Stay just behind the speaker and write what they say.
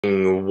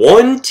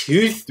One,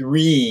 two,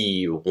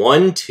 three.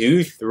 1,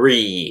 2,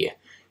 3.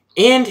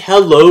 And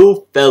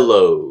hello,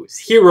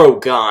 fellows.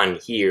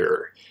 Herogon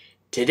here.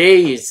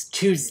 Today is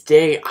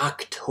Tuesday,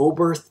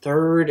 October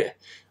 3rd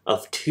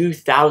of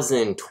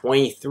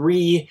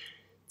 2023.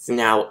 It's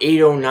now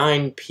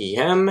 8:09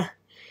 p.m.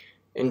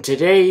 And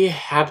today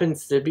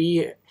happens to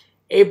be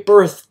a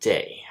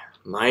birthday.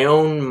 My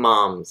own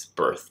mom's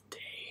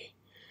birthday.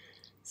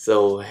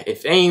 So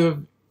if any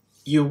of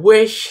you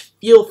wish,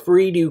 feel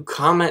free to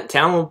comment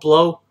down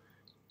below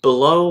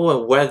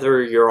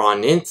whether you're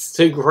on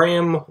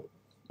Instagram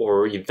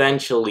or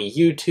eventually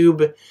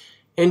YouTube,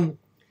 and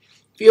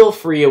feel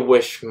free to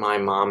wish my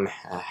mom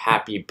a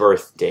happy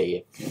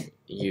birthday if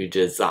you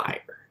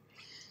desire.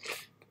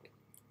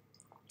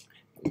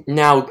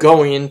 Now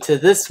going into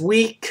this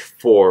week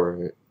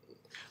for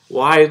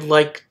what I'd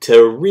like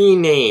to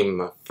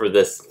rename for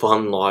this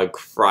Funlog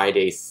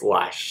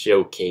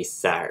Friday/Showcase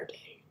Saturday.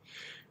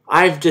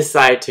 I've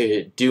decided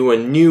to do a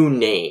new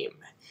name,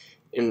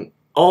 and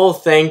all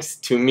thanks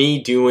to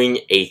me doing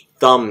a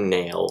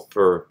thumbnail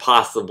for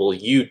possible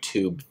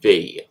YouTube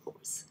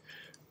videos,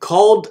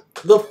 called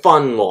the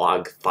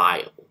Funlog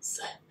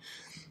Files.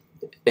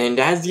 And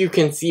as you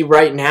can see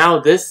right now,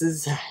 this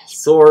is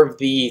sort of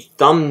the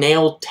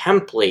thumbnail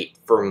template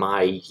for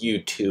my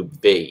YouTube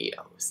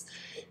videos.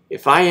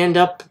 If I end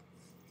up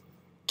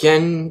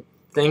getting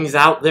things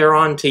out there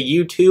onto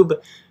YouTube,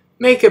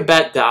 make a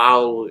bet that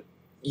I'll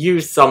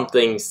use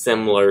something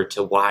similar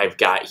to what I've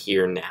got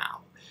here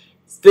now.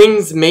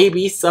 Things may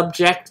be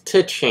subject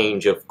to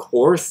change, of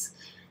course,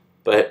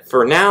 but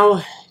for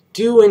now,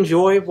 do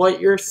enjoy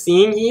what you're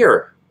seeing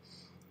here.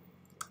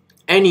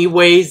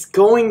 Anyways,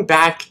 going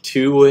back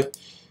to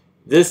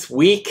this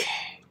week,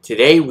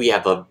 today we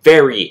have a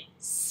very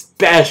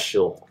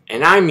special,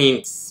 and I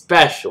mean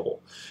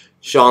special,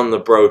 Sean the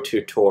Bro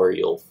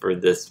tutorial for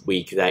this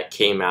week that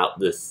came out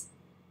this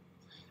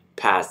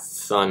past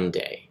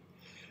Sunday.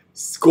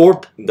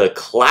 The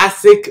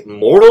classic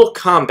Mortal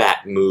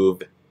Kombat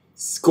move,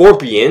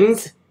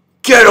 Scorpions,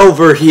 get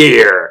over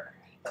here!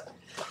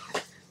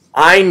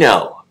 I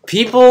know,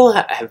 people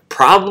have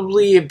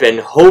probably been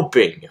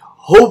hoping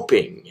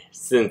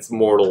since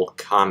Mortal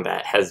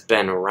Kombat has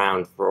been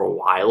around for a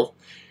while,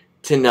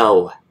 to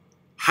know,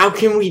 how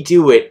can we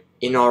do it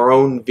in our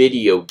own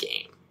video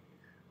game?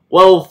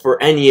 Well, for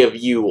any of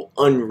you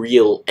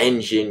Unreal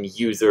Engine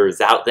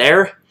users out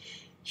there,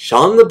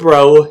 Sean the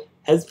Bro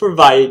has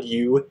provided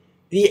you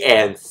the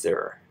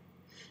answer.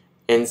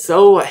 And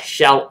so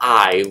shall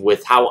I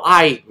with how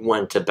I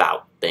went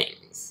about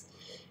things.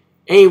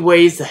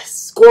 Anyways,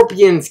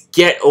 Scorpions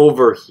get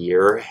over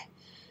here,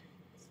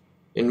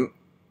 and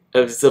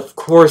is of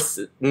course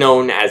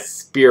known as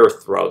spear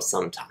throw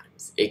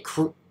sometimes.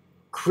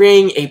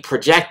 Creating a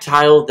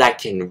projectile that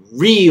can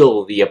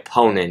reel the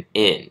opponent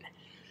in.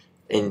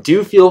 And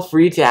do feel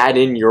free to add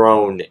in your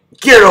own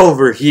 "get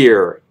over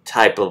here"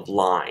 type of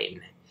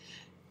line.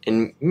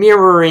 And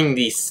mirroring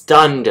the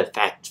stunned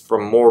effect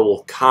from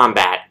Mortal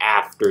Kombat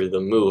after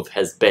the move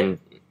has been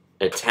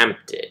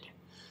attempted.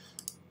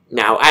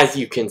 Now, as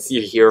you can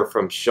see here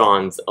from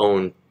Sean's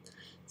own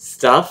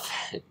stuff,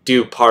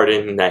 do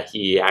pardon that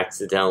he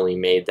accidentally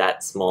made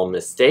that small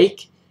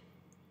mistake.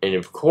 And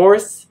of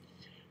course,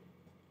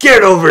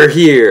 get over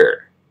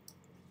here!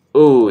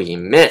 Ooh, he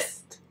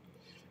missed.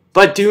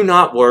 But do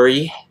not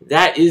worry,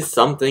 that is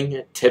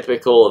something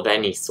typical of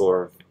any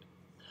sort of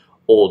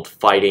old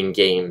fighting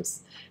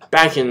games.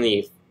 Back in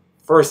the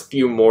first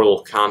few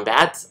Mortal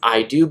Kombats,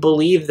 I do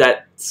believe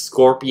that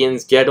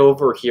Scorpion's get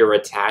over here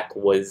attack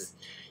was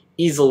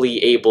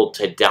easily able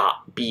to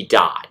be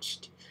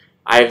dodged.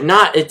 I have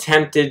not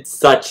attempted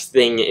such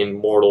thing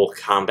in Mortal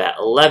Kombat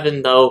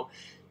 11 though,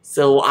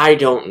 so I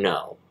don't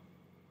know.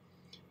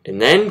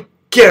 And then,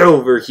 get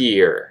over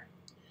here!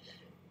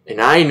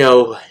 And I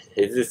know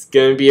this is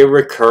going to be a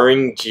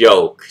recurring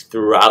joke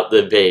throughout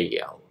the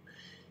video.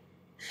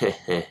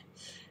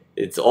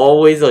 It's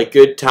always a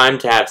good time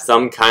to have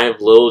some kind of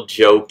little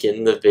joke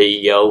in the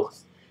video.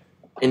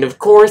 And of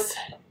course,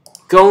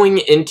 going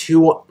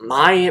into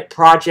my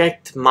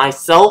project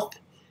myself,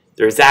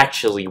 there's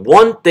actually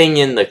one thing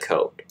in the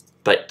code,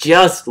 but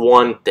just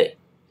one thing.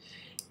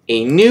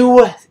 A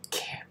new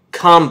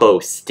combo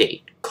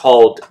state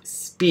called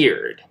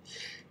speared,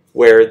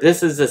 where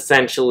this is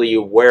essentially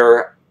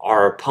where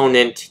our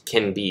opponent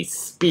can be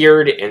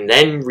speared and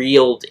then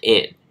reeled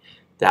in.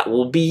 That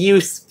will be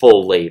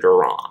useful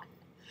later on.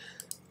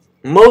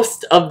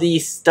 Most of the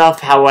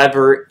stuff,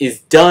 however, is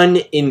done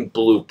in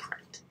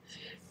Blueprint.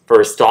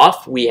 First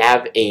off, we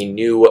have a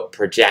new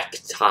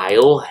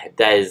projectile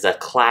that is a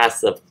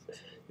class of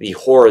the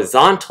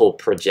horizontal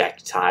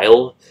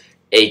projectile,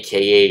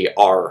 aka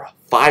our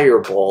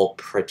fireball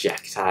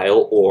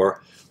projectile,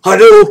 or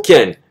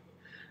Herogon,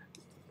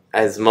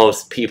 as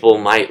most people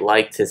might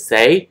like to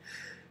say,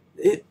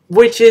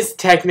 which is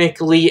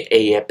technically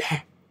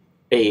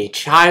a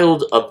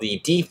child of the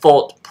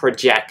default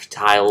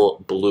projectile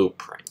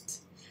blueprint.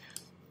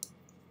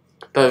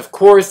 But of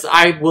course,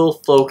 I will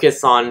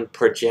focus on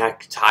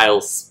projectile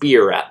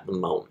spear at the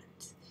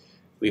moment.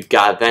 We've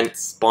got event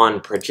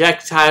spawn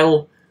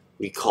projectile.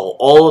 We call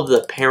all of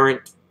the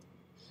parent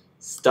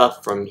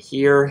stuff from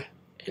here,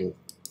 and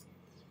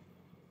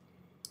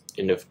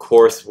of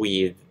course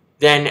we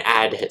then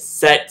add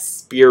set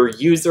spear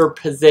user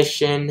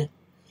position.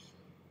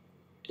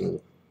 And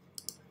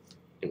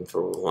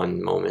for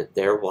one moment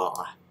there,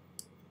 while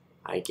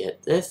I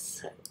get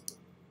this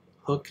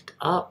hooked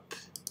up.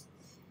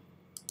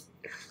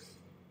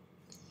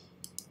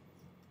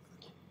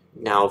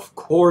 Now, of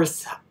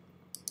course,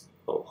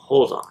 oh,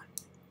 hold on.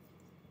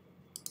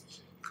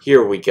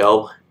 Here we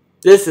go.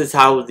 This is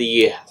how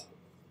the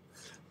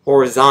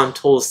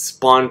horizontal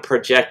spawn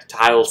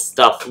projectile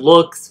stuff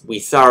looks. We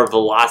set our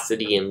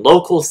velocity in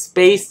local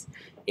space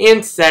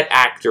and set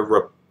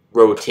actor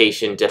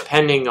rotation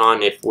depending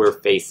on if we're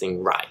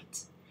facing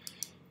right.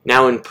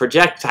 Now in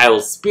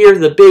projectile spear,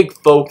 the big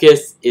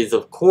focus is,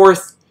 of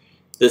course,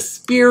 the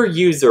spear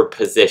user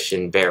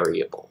position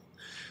variable.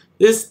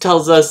 This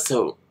tells us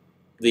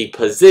the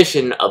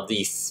position of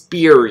the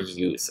spear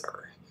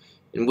user.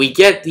 And we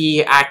get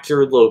the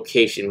actor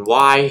location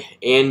Y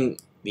and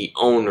the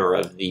owner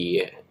of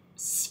the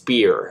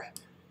spear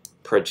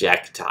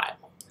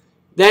projectile.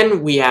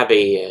 Then we have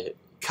a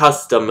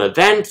custom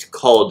event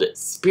called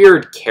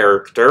speared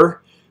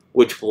character,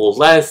 which will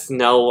let us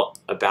know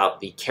about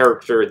the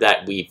character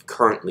that we've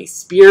currently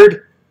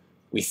speared.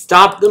 We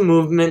stop the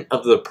movement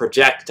of the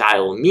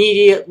projectile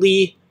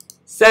immediately,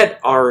 set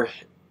our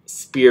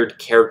speared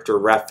character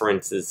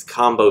references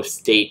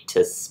comboState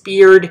to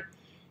speared,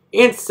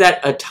 and set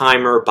a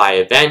timer by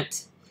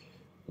event.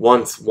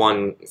 Once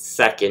 1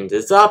 second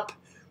is up,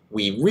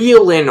 we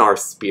reel in our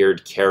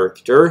speared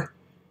character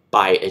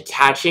by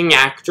attaching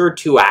actor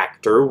to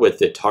actor, with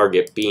the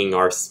target being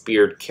our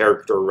speared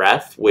character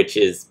ref, which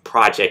is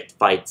Project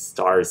Fight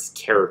Star's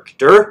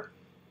character.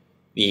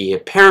 The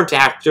parent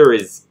actor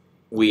is,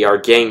 we are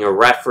getting a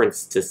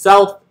reference to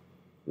self,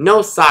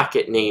 no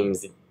socket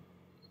names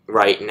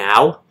right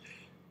now.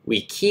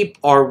 We keep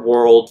our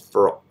world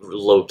for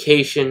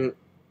location,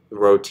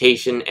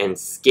 rotation, and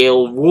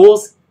scale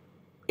rules,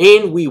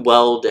 and we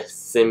weld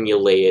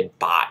simulated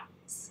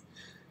bodies.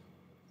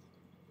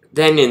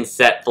 Then in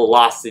set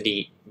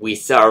velocity, we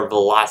set our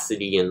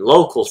velocity in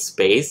local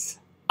space.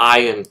 I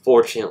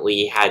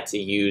unfortunately had to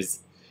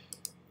use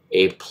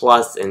a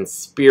plus and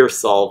spear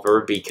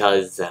solver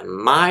because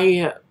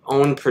my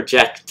own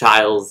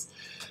projectiles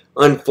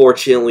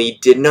unfortunately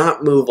did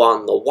not move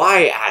on the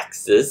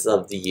y-axis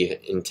of the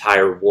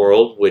entire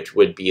world, which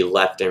would be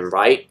left and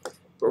right,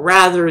 but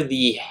rather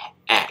the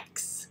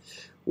x,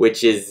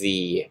 which is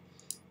the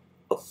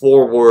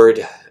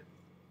forward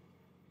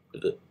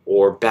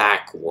or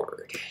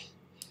backward.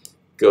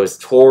 Goes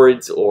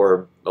towards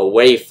or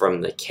away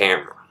from the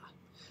camera.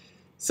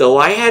 So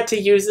I had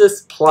to use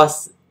this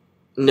plus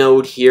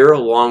node here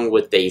along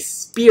with a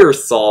spear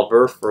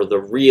solver for the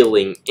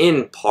reeling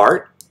in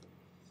part.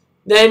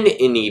 Then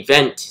in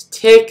event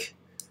tick,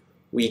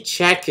 we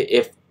check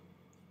if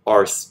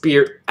our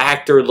spear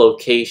actor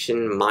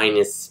location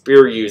minus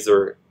spear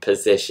user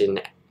position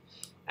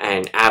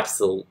and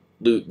absolute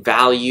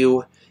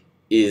value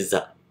is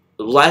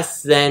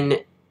less than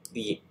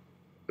the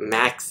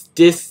max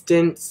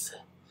distance.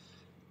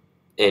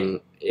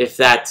 And if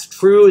that's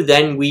true,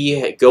 then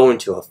we go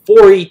into a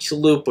for each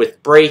loop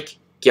with break,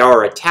 get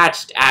our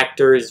attached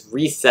actors,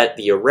 reset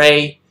the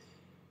array,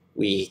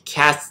 we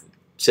cast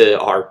to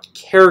our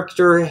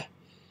character,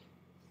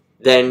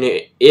 then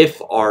if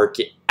our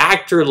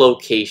actor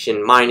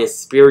location minus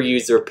spear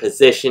user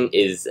position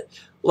is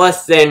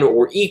less than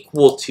or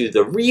equal to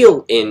the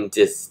reel in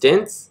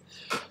distance,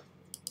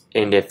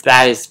 and if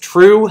that is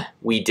true,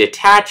 we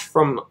detach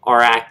from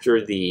our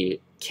actor the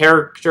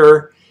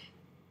character.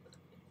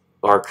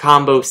 Our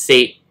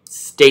comboState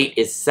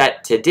is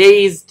set to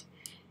dazed,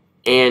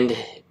 and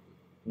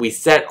we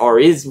set our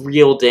is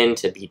reeled in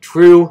to be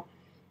true,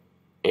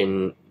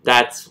 and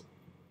that's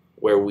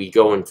where we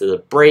go into the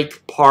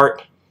break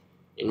part.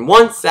 And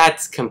once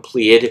that's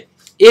completed,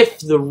 if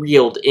the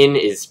reeled in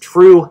is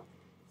true,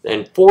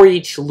 then for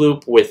each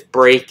loop with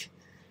break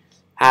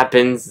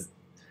happens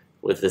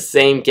with the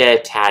same get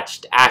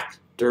attached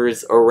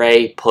actors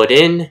array put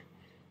in.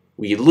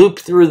 We loop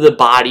through the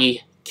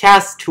body,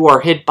 cast to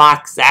our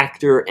hitbox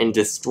actor, and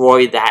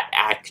destroy that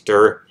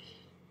actor.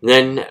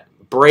 Then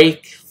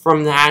break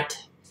from that,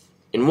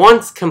 and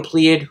once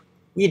completed,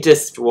 we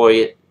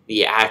destroy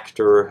the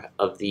actor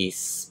of the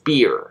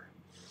spear.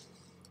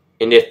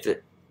 And if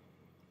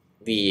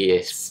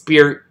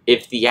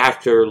the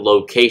actor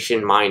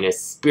location minus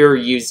spear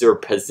user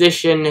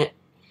position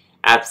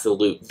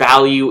absolute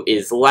value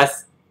is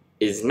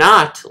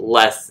not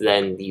less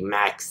than the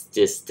max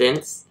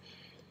distance,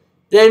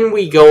 then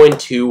we go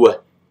into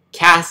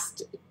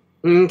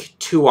casting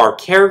to our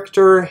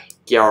character,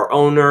 get our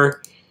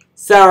owner,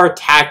 set our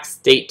attack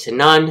state to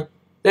none,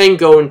 then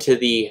go into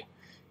the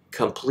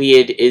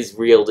completed is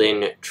reeled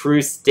in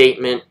true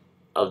statement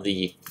of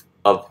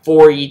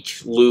for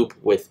each loop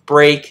with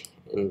break,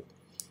 and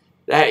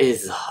that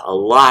is a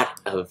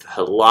lot of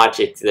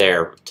logic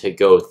there to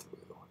go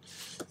through.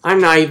 I'm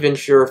not even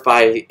sure if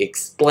I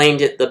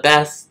explained it the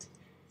best,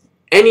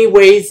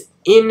 Anyways,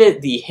 in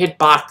the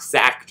hitbox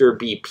actor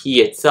BP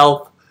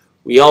itself,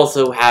 we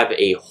also have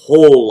a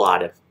whole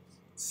lot of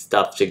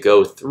stuff to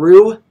go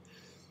through.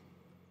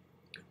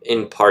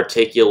 In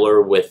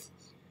particular with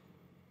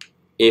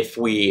if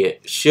we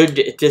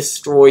should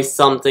destroy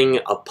something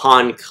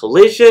upon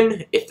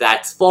collision. If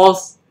that's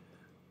false,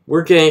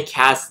 we're going to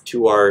cast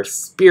to our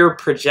spear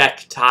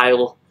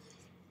projectile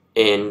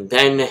and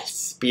then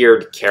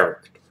speared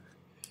character.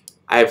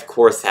 I of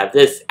course have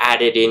this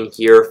added in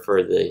here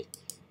for the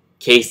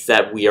case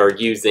that we are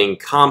using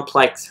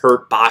complex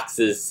hurt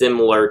boxes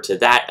similar to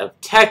that of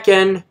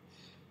Tekken,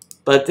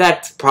 but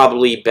that's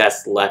probably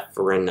best left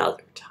for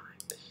another time.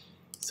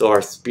 So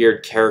our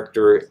speared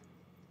character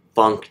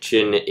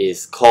function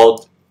is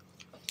called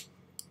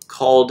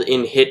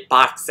in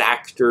hitbox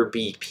actor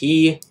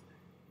BP,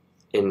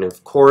 and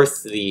of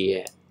course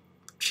the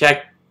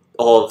check,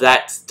 all of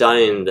that's done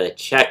in the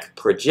check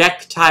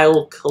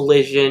projectile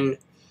collision,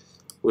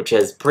 which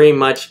has pretty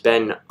much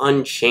been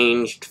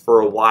unchanged for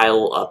a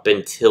while up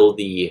until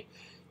the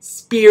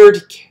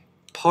speared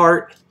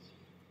part.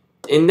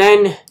 And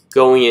then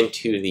going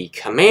into the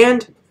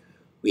command,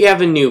 we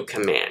have a new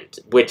command,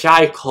 which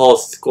I call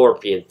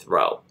Scorpion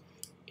Throw.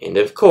 And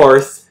of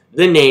course,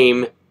 the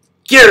name,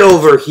 get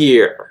over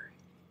here!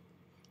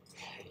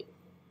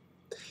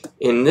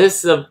 In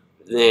this, and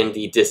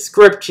the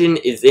description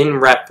is in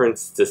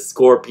reference to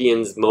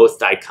Scorpion's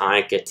most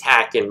iconic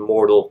attack in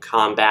Mortal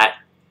Kombat.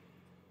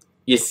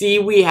 You see,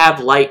 we have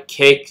light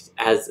kick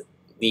as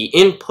the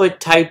input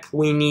type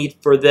we need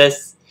for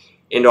this,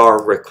 and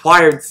our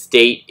required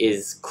state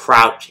is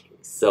crouching.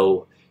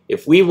 So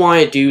if we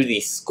want to do the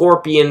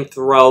Scorpion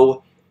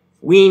Throw,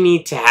 we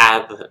need to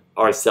have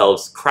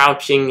ourselves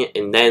crouching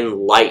and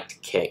then light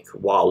kick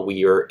while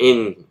we are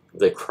in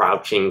the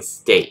crouching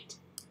state.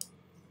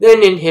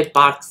 Then in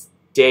hitbox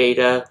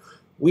data,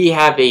 we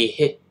have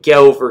a get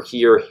over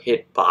here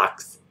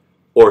hitbox,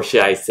 or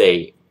should I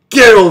say,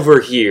 get over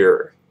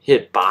here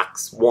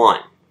hitbox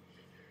 1.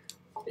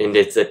 And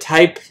it's a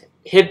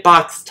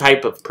hitbox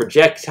type of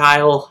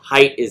projectile,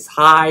 height is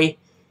high,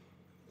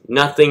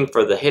 nothing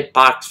for the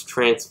hitbox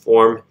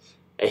transform,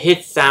 a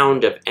hit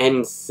sound of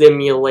N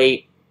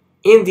simulate,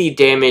 and the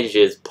damage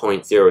is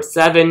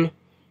 0.07,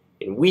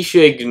 and we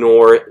should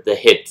ignore the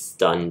hit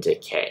stun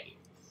decay.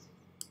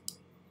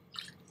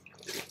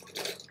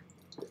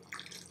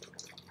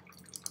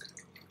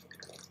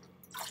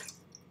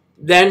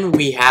 Then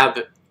we have,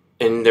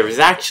 and there's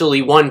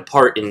actually one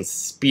part in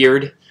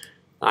speared,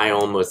 I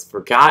almost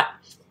forgot.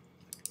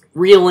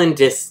 Reel in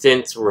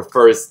distance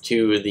refers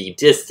to the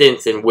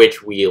distance in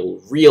which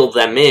we'll reel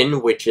them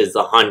in, which is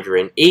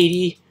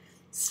 180.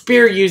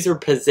 Spear user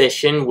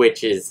position,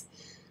 which is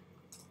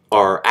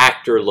our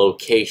actor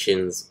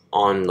locations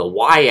on the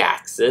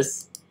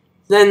y-axis.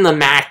 Then the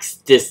max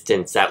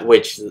distance, at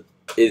which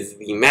is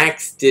the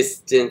max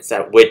distance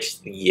at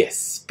which the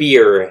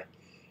spear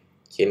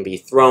can be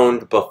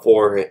thrown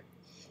before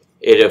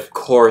it of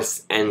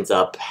course ends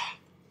up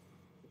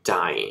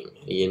dying,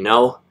 you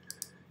know?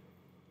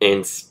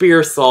 And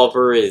spear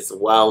solver is,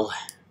 well,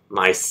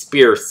 my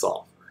spear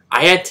solver.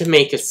 I had to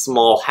make a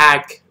small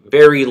hack,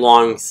 very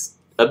long,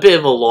 a bit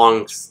of a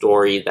long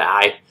story that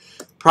I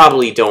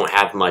probably don't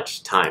have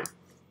much time.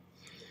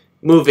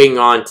 Moving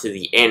on to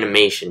the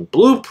animation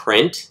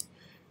blueprint,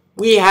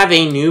 we have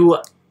a new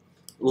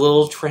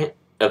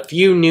a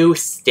few new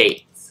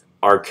states.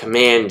 Our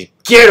command,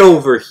 get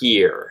over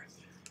here,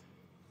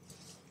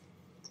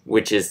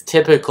 which is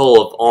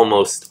typical of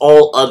almost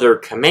all other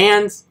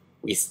commands.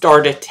 We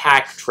start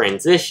attack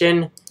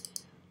transition.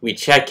 We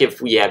check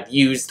if we have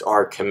used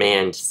our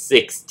command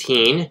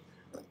 16.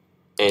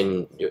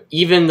 And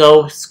even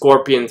though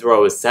Scorpion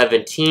Throw is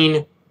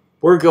 17,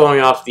 we're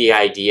going off the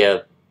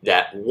idea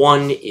that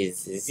 1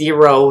 is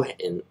 0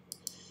 and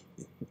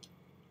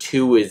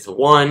 2 is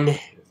 1,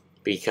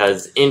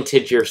 because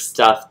integer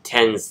stuff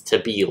tends to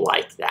be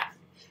like that.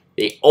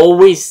 They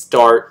always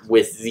start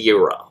with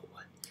 0.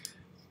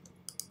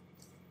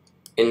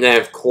 And then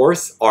of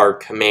course our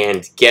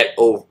command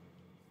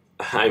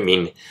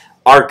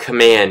our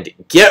command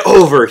get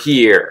over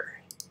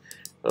here.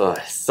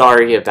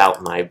 Sorry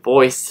about my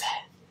voice.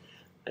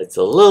 It's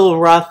a little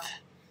rough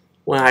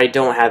when I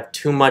don't have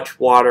too much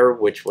water,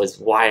 which was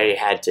why I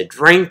had to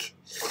drink.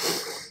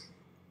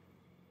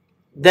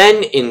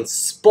 Then in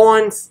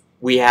spawns,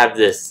 we have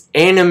this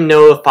enum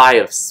notify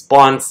of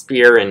spawn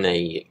spear and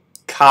a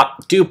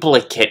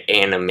duplicate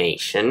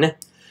animation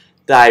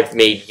that I've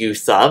made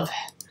use of.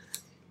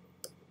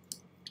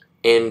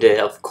 And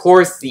of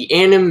course, the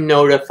enum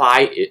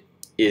notify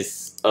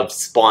is of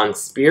spawn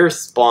spear.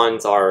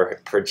 Spawns are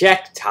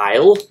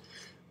projectile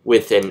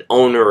with an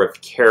owner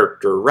of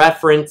character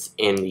reference,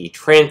 and the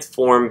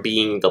transform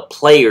being the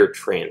player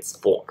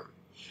transform.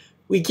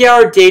 We get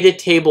our data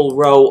table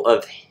row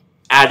of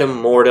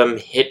Adam Mortem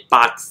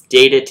hitbox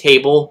data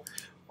table.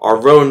 Our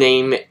row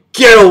name,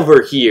 get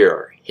over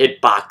here,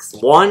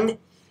 hitbox 1,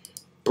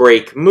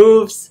 break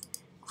moves,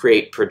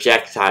 create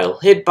projectile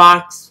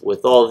hitbox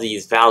with all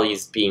these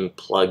values being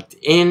plugged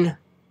in,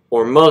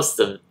 or most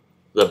of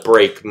the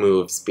break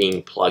moves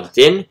being plugged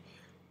in.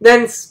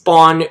 then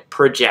spawn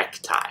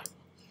projectile.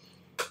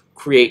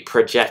 Create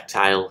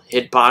projectile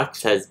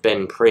hitbox has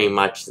been pretty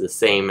much the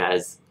same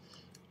as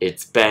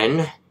it's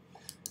been.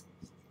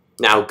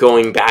 Now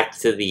going back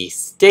to the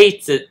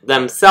states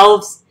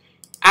themselves,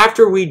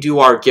 after we do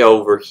our get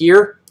over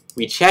here,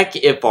 we check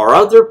if our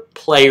other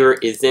player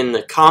is in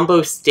the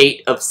combo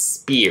state of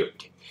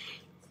speared.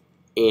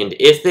 And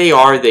if they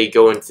are, they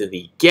go into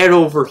the get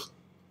over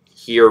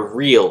here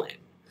reel in.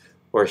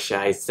 Or should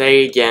I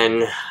say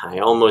again, I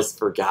almost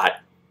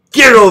forgot,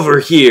 get over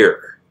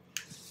here!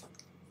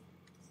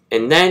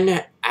 And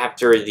then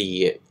after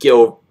the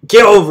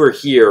get over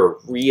here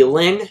reel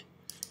in,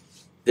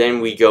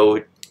 then we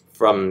go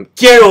from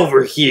get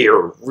over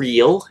here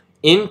reel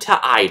into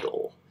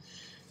idle.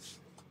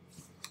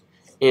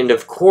 And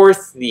of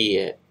course,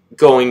 the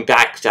going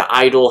back to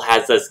idle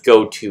has us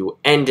go to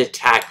end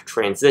attack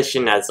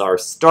transition as our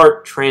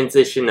start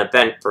transition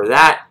event for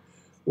that,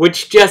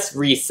 which just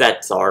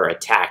resets our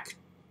attack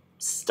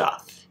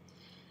stuff.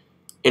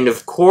 And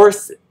of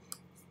course,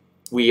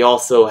 we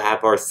also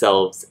have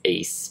ourselves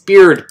a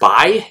speared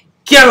by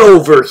get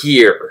over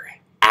here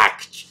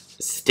act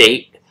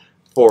state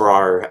for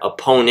our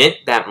opponent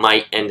that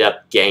might end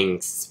up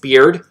getting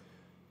speared.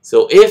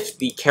 So if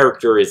the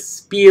character is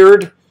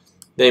speared,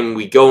 then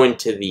we go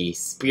into the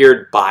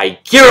speared by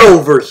get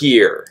over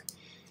here.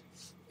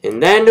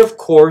 And then, of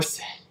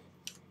course,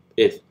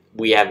 if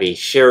we have a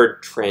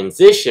shared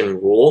transition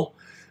rule,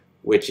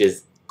 which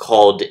is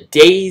called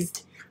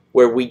dazed,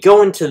 where we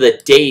go into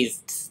the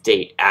dazed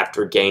state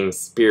after getting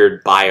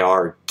speared by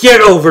our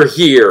get over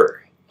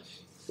here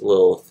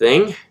little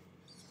thing.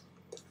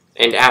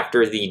 And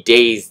after the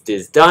dazed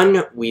is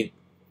done,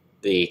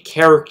 the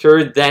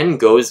character then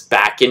goes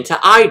back into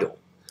idle.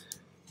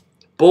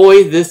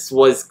 Boy, this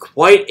was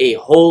quite a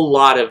whole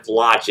lot of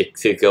logic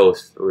to go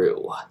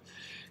through.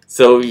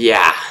 So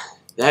yeah,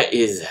 that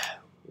is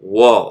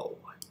whoa.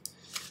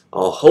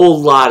 A whole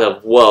lot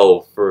of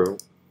whoa for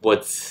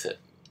what's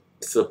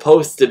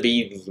supposed to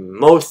be the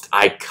most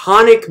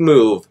iconic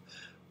move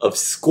of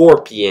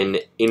Scorpion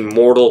in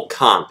Mortal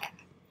Kombat.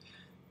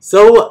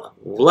 So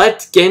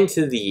let's get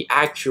into the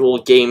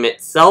actual game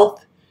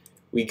itself.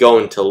 We go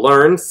into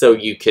learn so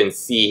you can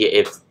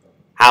see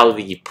how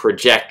the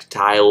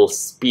projectile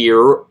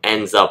spear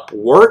ends up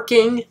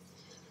working.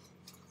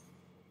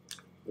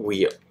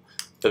 We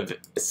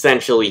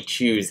essentially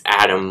choose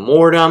Atom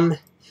Mortem.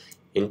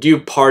 And do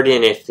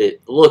pardon if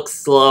it looks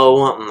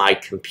slow, my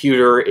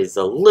computer is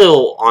a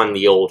little on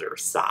the older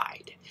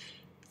side.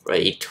 For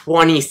a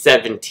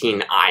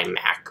 2017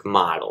 iMac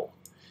model.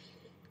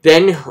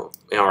 Then,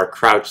 in our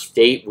crouch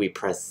state, we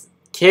press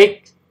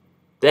kick.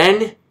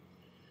 Then,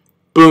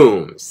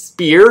 boom,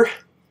 spear.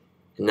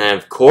 And then,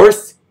 of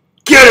course,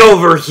 get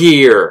over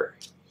here!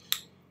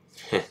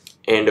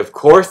 And of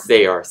course,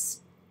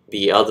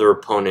 the other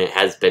opponent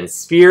has been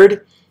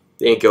speared.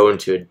 They go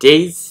into a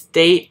dazed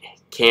state.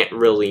 Can't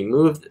really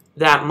move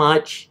that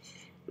much.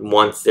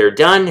 Once they're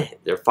done,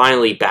 they're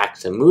finally back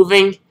to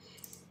moving.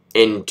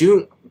 And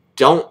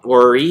don't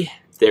worry,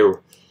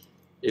 there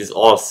is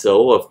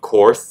also, of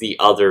course, the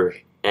other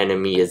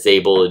enemy is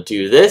able to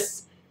do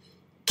this.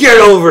 Get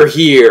over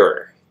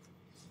here!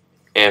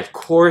 And of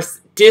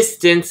course,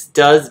 distance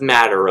does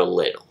matter a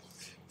little,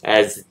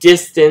 as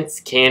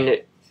distance can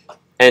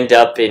end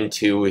up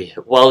into,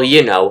 well,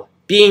 you know,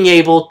 being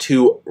able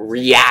to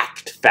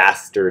react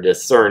faster to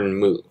certain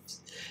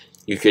moves.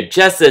 You could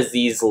just as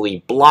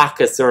easily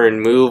block a certain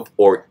move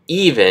or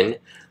even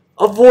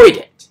avoid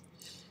it.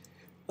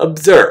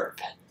 Observe.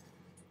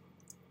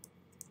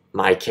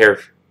 My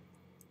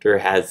character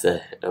has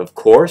of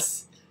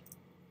course.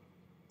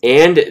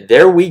 And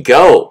there we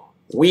go.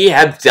 We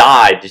have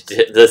dodged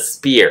the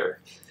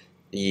spear.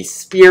 The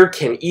spear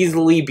can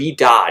easily be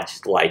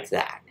dodged like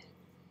that.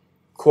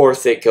 Of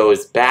course, it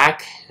goes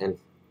back, and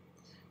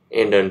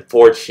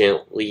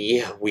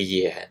unfortunately,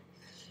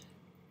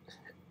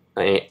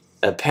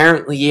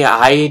 apparently,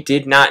 I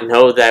did not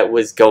know that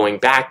was going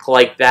back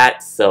like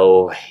that,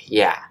 so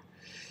yeah.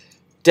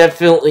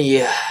 Definitely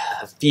a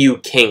few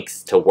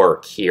kinks to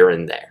work here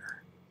and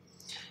there.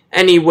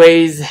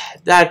 Anyways,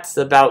 that's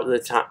about the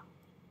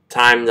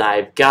time that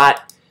I've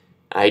got.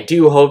 I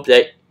do hope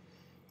that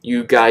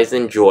you guys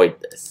enjoyed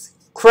this.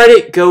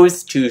 Credit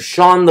goes to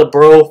Sean the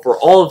Bro for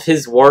all of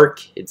his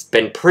work. It's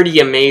been pretty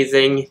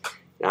amazing.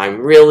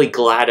 I'm really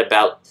glad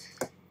about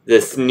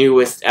this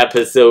newest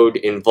episode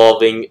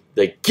involving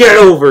the get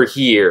over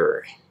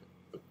here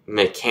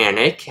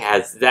mechanic,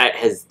 as that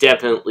has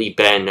definitely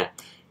been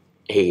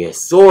a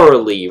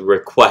sorely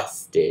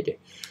requested.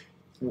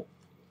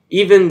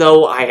 Even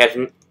though I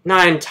have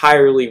not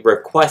entirely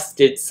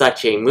requested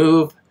such a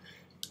move,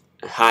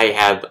 I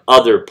have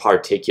other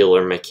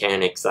particular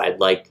mechanics I'd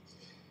like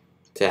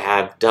to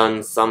have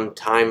done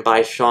sometime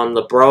by Sean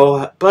the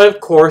Bro, but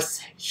of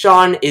course,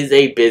 Sean is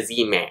a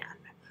busy man.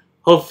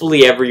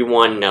 Hopefully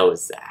everyone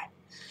knows that.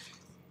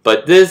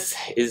 But this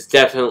is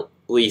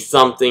definitely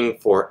something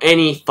for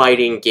any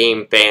fighting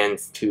game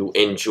fans to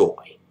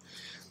enjoy.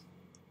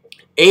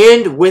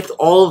 And with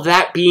all of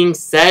that being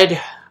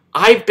said,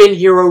 I've been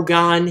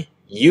Herogon.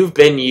 you've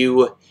been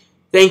you.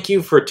 Thank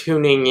you for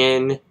tuning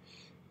in.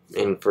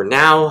 And for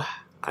now,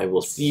 I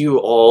will see you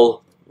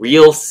all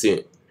real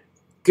soon.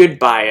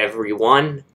 Goodbye, everyone.